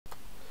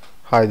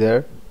Hi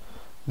there,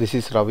 this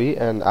is Ravi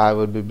and I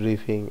will be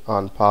briefing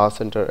on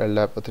PowerCenter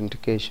LDAP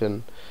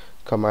Authentication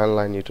command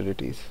line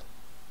utilities.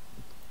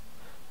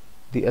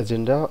 The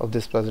agenda of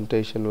this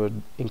presentation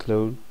would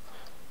include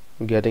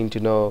getting to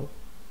know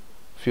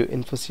few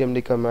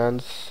InfoCMD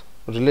commands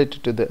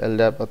related to the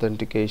LDAP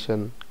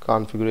authentication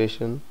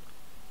configuration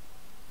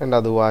and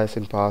otherwise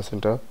in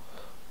PowerCenter,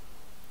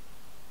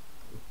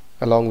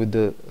 along with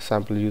the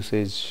sample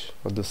usage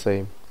of the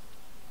same.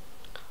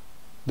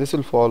 This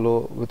will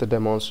follow with a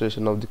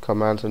demonstration of the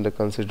commands under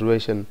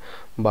consideration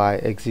by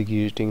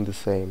executing the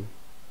same.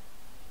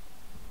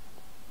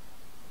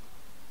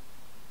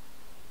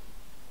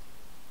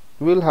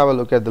 We'll have a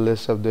look at the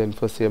list of the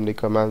InfoCMD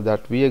commands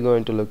that we are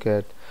going to look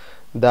at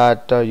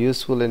that are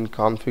useful in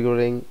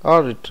configuring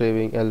or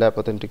retrieving LDAP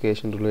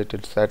authentication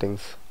related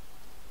settings.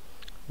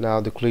 Now,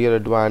 the clear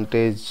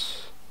advantage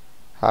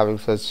having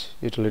such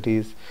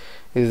utilities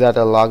is that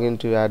a login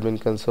to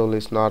admin console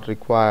is not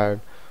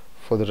required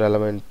for the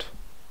relevant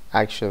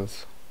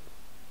actions.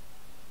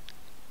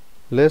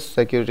 List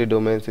security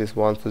domains is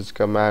one such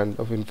command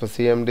of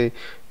InfoCMD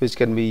which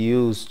can be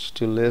used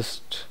to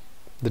list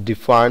the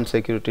defined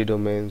security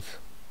domains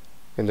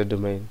in the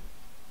domain.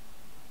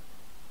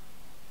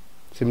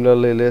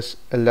 Similarly,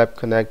 list LDAP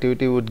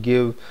connectivity would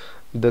give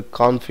the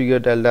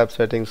configured LDAP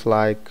settings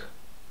like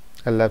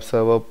LDAP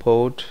server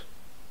port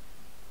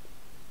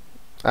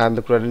and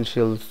the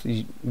credentials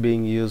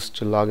being used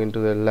to log into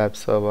the LDAP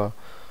server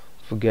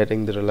for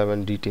getting the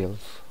relevant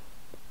details.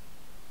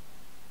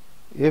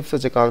 If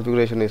such a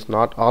configuration is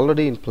not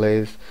already in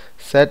place,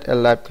 set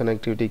LDAP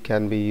connectivity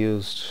can be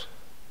used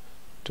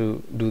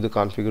to do the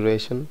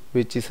configuration,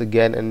 which is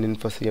again an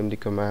InfoCMD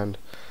command.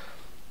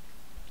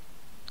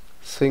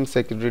 Sync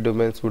security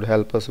domains would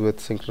help us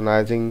with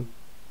synchronizing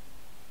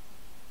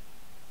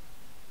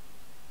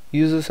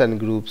users and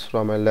groups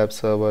from LDAP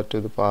server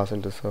to the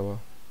PowerCenter server.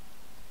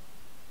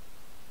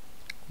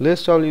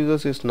 List all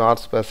users is not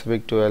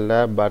specific to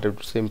LDAP, but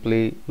it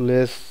simply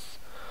lists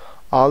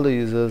all the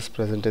users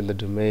present in the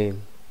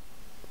domain,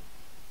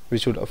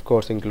 which would of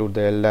course include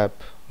the LDAP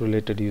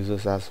related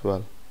users as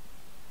well.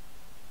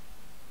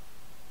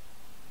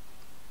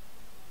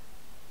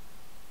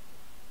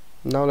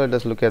 Now let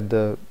us look at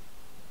the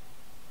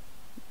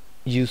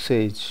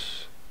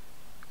usage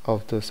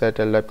of the set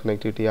LDAP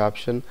connectivity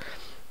option.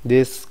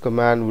 This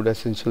command would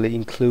essentially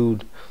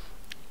include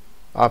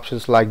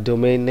options like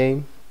domain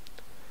name,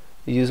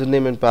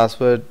 username and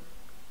password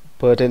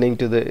pertaining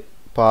to the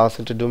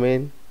PowerCenter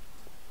domain,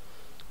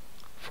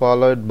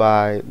 followed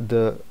by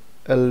the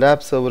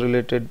LDAP server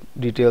related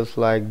details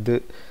like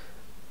the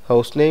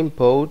hostname,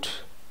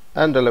 port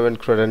and relevant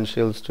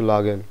credentials to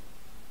log in,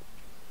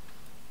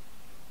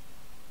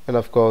 and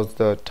of course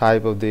the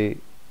type of the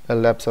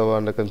LDAP server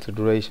under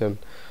consideration.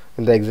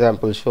 In the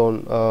example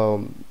shown,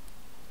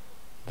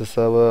 the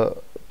server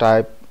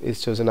type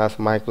is chosen as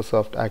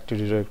Microsoft Active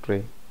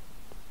Directory.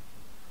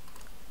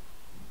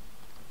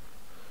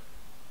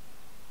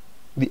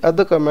 The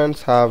other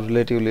commands have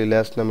relatively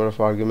less number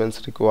of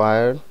arguments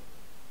required,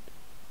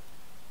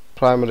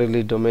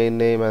 primarily domain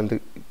name and the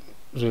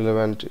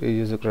relevant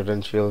user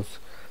credentials.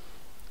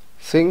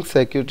 Sync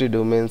security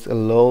domains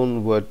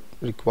alone would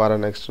require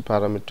an extra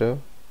parameter,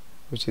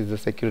 which is the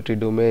security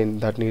domain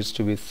that needs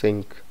to be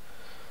synced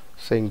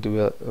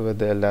with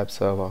the LDAP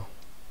server.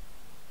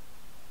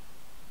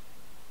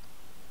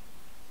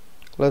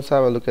 Let's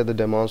have a look at the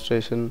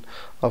demonstration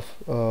of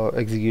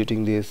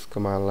executing these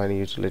command line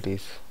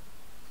utilities.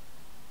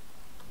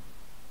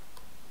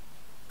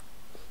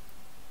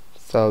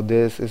 So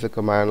this is a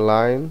command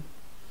line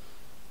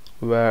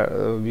where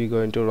we're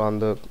going to run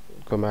the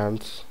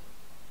commands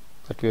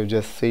that we have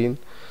just seen.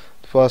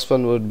 The first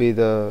one would be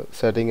the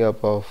setting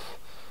up of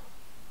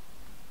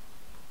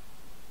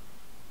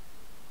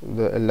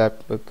the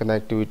LDAP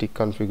connectivity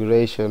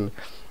configuration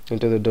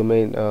into the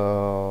domain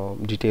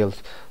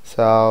details.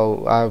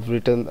 So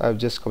I've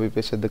just copy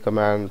pasted the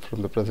command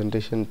from the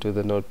presentation to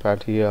the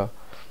notepad here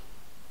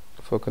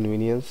for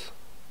convenience.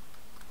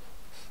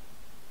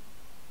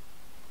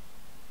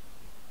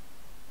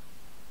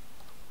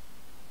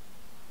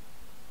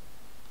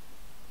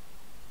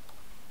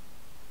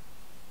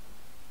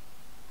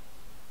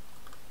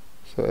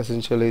 So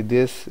essentially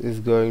this is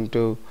going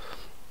to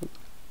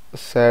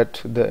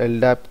set the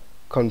LDAP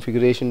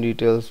configuration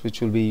details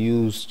which will be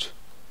used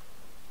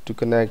to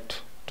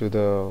connect to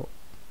the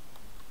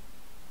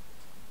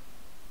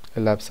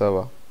LDAP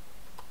server.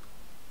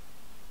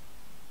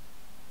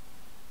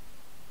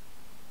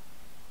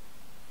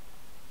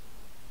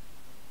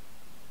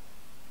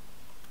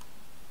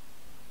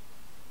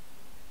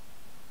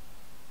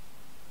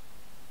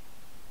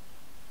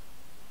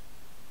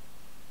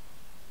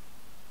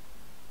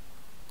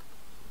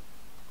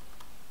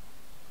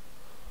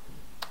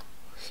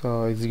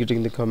 So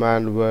executing the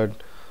command would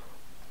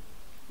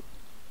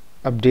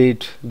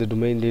update the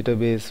domain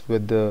database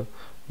with the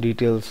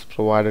details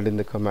provided in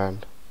the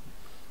command.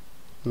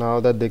 Now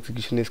that the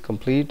execution is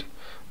complete,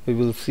 we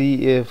will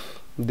see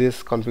if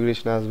this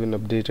configuration has been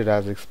updated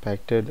as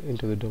expected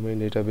into the domain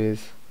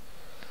database.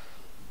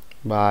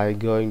 by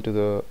going to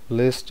the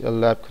list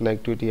LDAP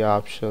connectivity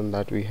option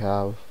that we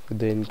have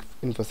within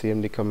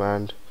infocmd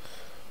command.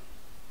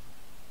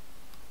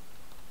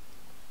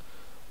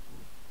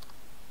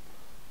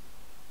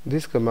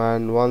 This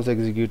command, once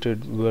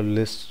executed, will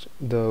list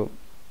the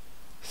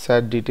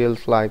set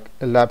details like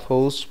LDAP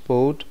host,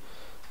 port,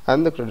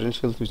 and the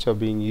credentials which are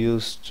being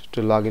used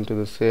to log into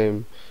the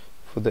same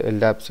for the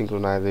LDAP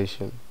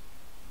synchronization.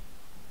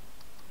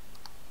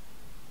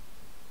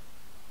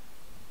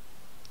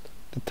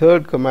 The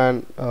third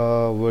command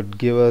would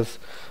give us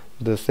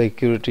the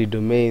security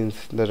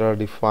domains that are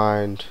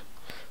defined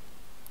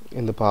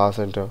in the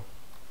PowerCenter.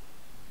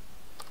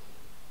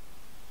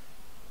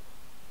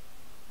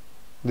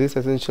 This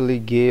essentially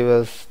gave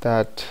us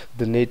that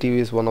the native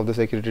is one of the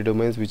security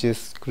domains which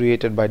is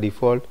created by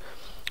default,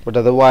 but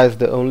otherwise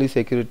the only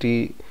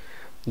security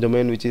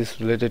domain which is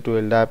related to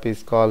LDAP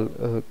is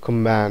called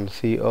command,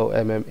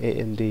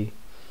 COMMAND.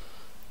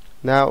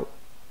 Now,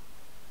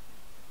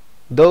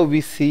 though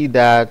we see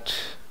that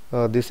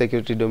this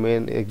security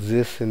domain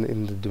exists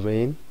in the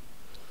domain,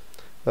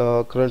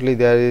 currently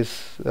there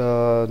is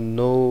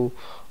no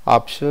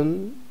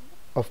option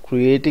of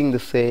creating the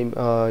same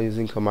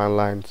using command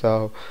line,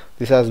 so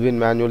this has been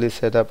manually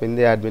set up in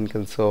the admin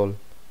console.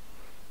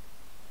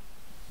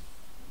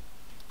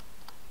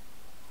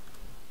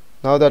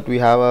 Now that we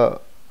have a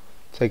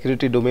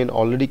security domain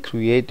already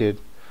created,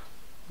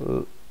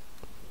 a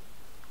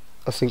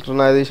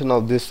synchronization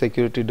of this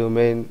security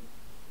domain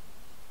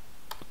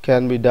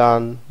can be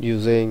done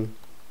using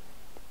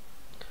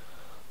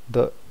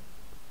the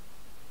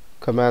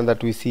command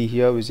that we see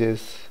here, which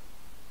is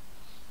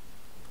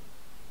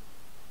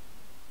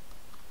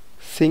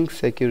sync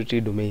security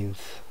domains.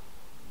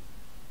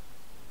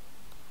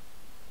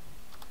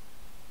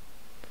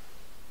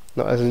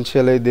 Now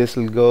essentially this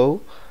will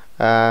go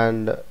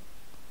and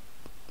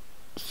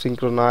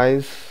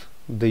synchronize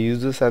the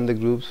users and the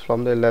groups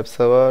from the LDAP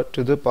server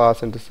to the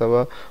PowerCenter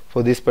server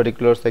for this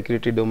particular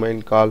security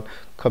domain called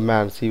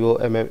command,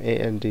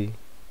 COMMAND.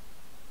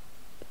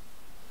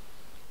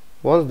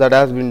 Once that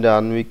has been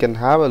done, we can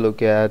have a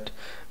look at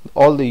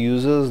all the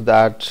users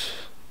that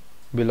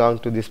belong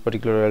to this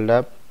particular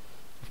LDAP.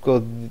 Of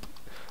course,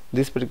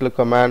 this particular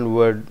command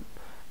would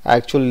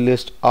actually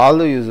list all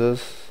the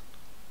users,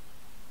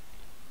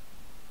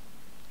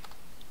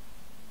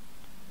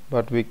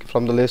 but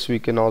from the list we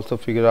can also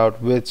figure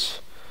out which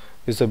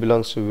user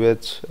belongs to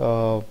which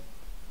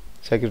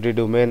security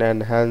domain,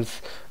 and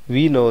hence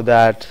we know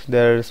that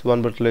there is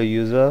one particular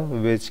user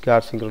which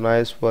got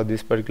synchronized for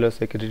this particular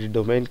security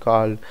domain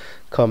called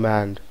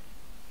command.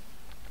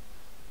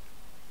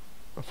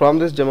 From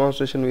this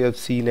demonstration we have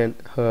seen and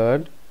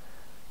heard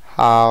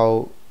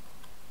how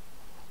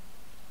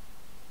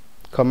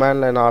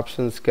command line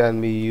options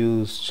can be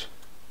used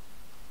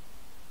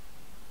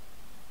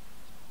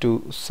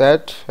to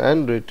set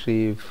and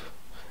retrieve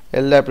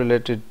LDAP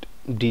related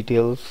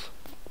details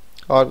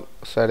or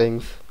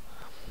settings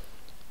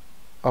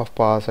of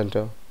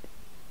PowerCenter.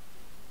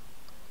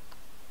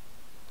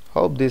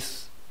 Hope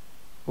this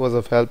was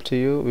of help to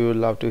you. We would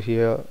love to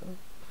hear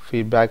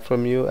feedback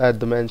from you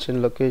at the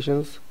mentioned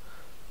locations.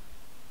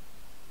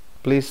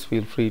 Please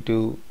feel free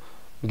to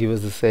give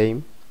us the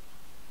same.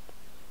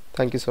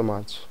 Thank you so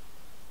much.